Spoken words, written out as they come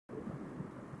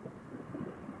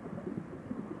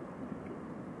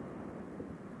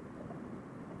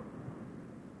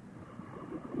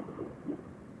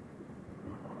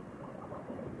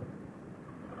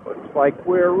like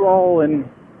we're rolling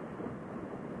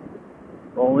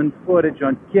footage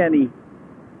on Kenny.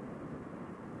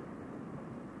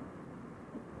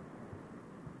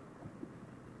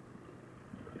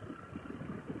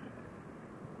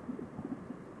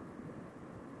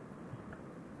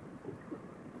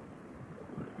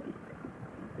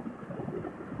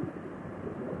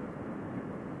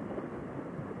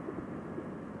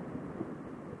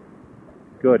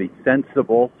 Good, he's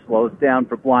sensible, slows down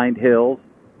for blind hills.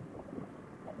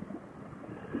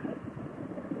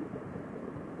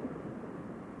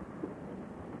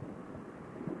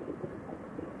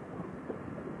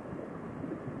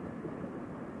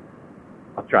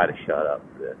 I'll try to shut up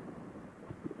a bit.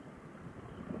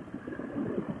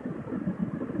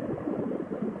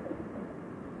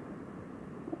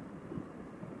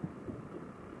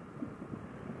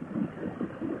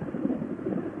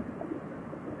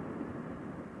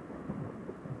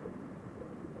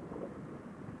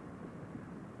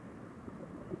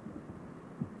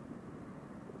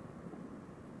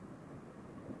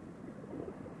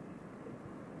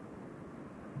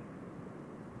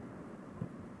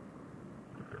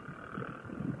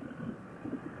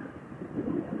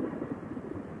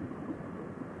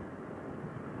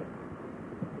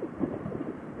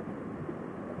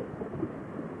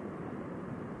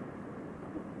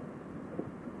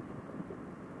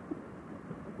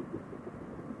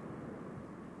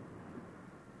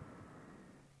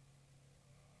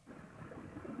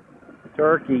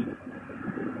 Turkey.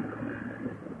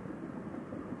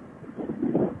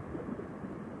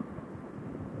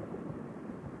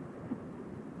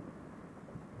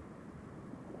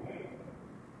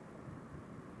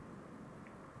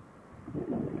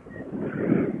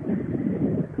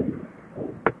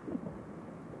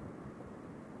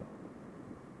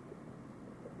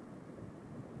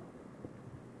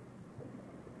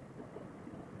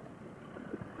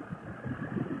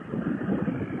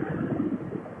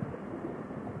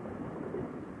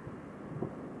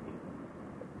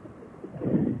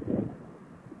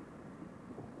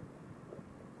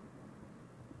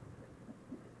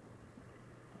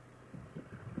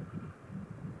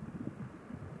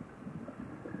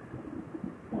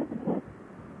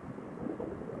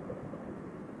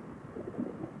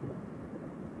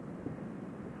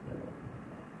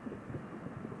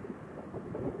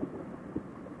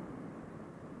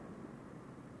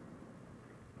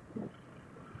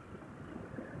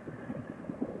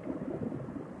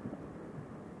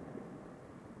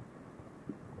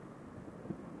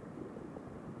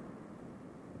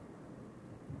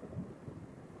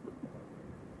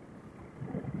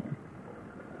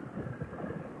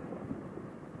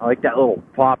 I like that little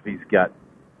pop he's got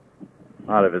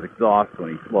out of his exhaust when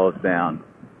he slows down.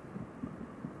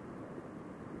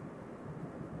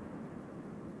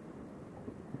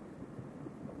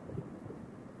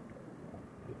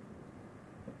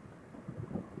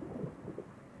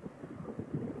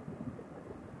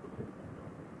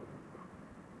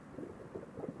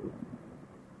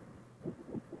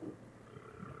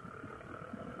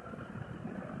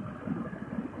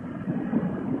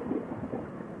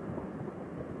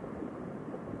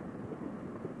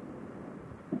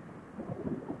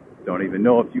 Don't even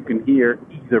know if you can hear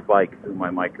either bike through my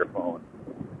microphone.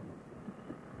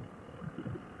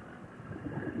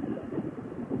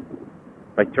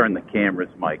 If I turn the camera's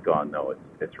mic on, though,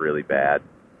 it's really bad.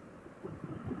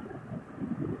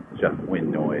 It's just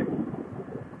wind noise.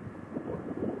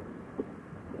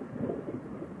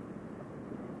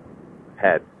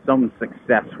 Had some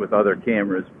success with other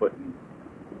cameras putting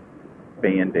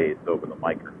Band-Aids over the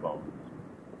microphones.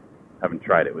 Haven't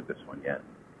tried it with this one yet.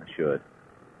 I should.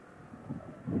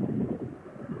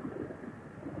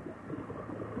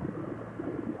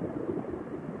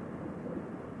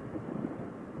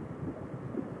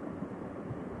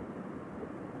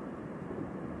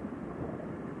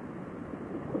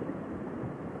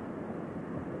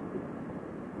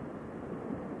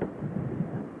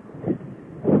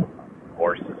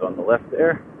 Horses on the left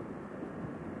there.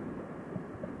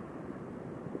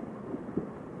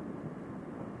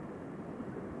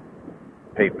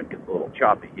 Pavement gets a little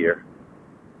choppy here.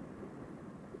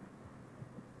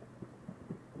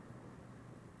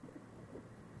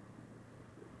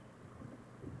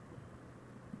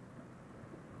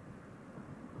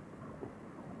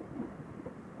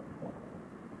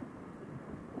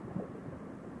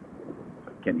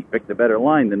 Kenny picked a better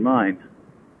line than mine.